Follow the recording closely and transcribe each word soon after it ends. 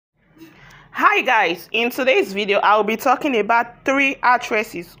Hi guys, in today's video I'll be talking about 3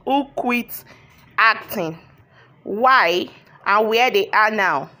 actresses who quit acting, why and where they are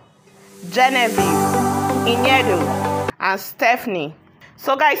now: Genevieve, Iniedo and Stephanie.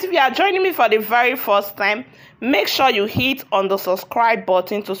 So guys, if you are joining me for the very first time, make sure you hit on the subscribe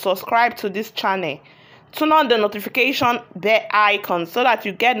button to subscribe to this channel. Turn on the notification bell icon so that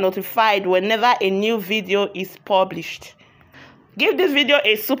you get notified whenever a new video is published. Give this video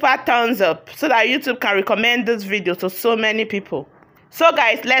a super thumbs up so that YouTube can recommend this video to so many people. So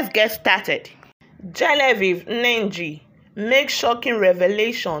guys, let's get started. Genevieve Nenji makes shocking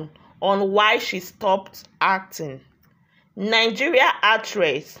revelation on why she stopped acting. Nigeria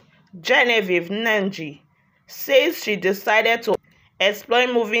actress Genevieve Nenji says she decided to explore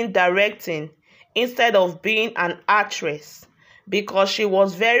movie directing instead of being an actress because she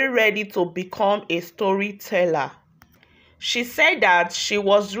was very ready to become a storyteller. She said that she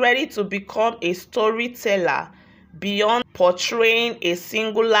was ready to become a storyteller beyond portraying a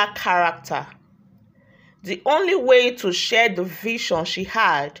singular character. The only way to share the vision she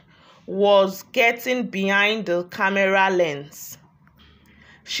had was getting behind the camera lens.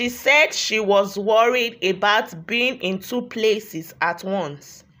 She said she was worried about being in 2 places at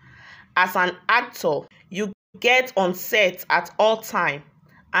once. As an actor, you get on set at all time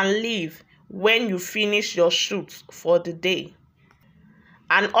and leave when you finish your shoot for the day.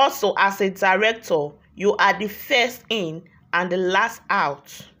 And also as a director, you are the first in and the last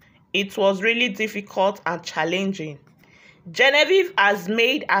out. It was really difficult and challenging. Genevieve has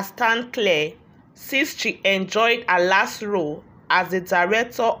made her stand clear since she enjoyed her last role as the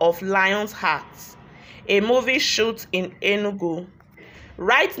director of Lion's Heart, a movie shoot in Enugu.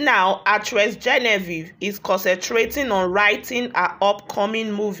 Right now, actress Genevieve is concentrating on writing her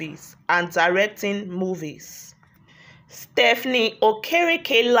upcoming movies and directing movies. Stephanie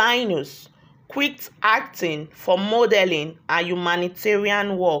Okereke-Linus quit acting for modeling and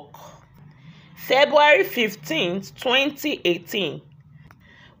humanitarian work. February 15, 2018.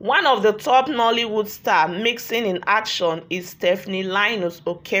 One of the top Nollywood stars mixing in action is Stephanie Linus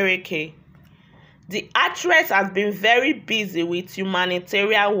Okereke. The actress has been very busy with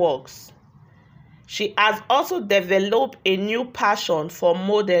humanitarian works. She has also developed a new passion for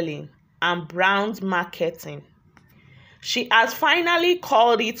modeling and brand marketing. She has finally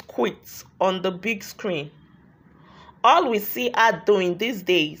called it quits on the big screen. All we see her doing these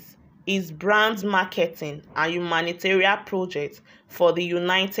days is brand marketing and humanitarian projects for the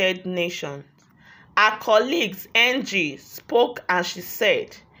United Nations. Her colleagues NG spoke and she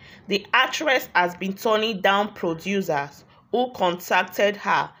said the actress has been turning down producers who contacted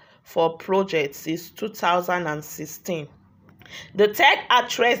her for projects since 2016. The third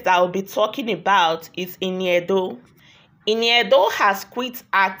actress that I'll be talking about is Iniedo. Iniedo has quit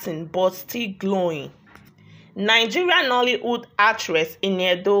acting but still glowing. Nigerian Nollywood actress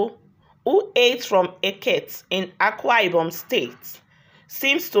Iniedo, who hails from Eket in Akwa Ibom State,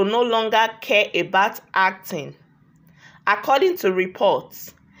 seems to no longer care about acting. According to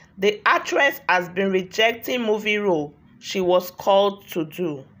reports, the actress has been rejecting movie roles she was called to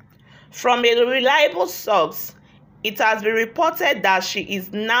do. From a reliable source, it has been reported that she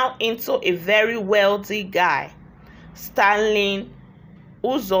is now into a very wealthy guy, Stanley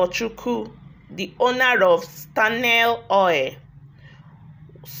Uzochukwu, the owner of Stanel Oil,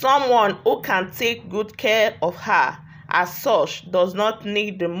 someone who can take good care of her. As such, does not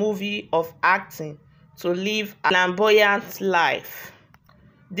need the movie of acting to live a flamboyant life.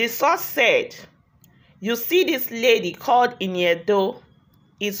 The source said, "You see, this lady called Iniedo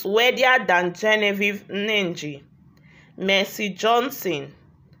is wealthier than Genevieve Nenji, Mercy Johnson,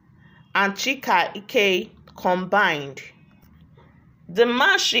 and Chika Ike combined. The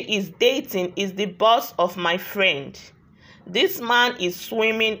man she is dating is the boss of my friend. This man is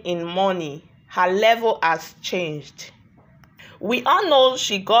swimming in money. Her level has changed." We all know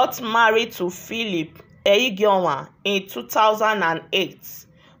she got married to Philip Eyigioma in 2008,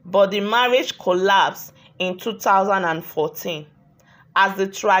 but the marriage collapsed in 2014. As the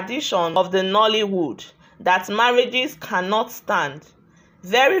tradition of the Nollywood that marriages cannot stand,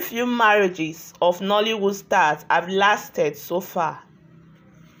 very few marriages of Nollywood stars have lasted so far.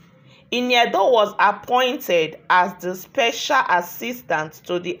 Iniedo was appointed as the special assistant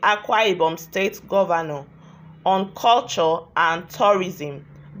to the Akwa Ibom State Governor on Culture and Tourism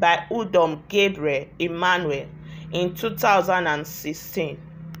by Udom Gabriel Emmanuel in 2016.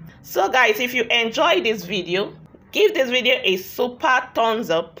 So guys, if you enjoyed this video, give this video a super thumbs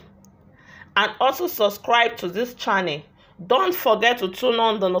up and also subscribe to this channel. Don't forget to turn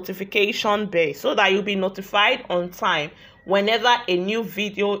on the notification bell so that you'll be notified on time whenever a new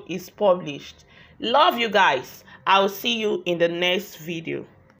video is published. Love you guys. I'll see you in the next video.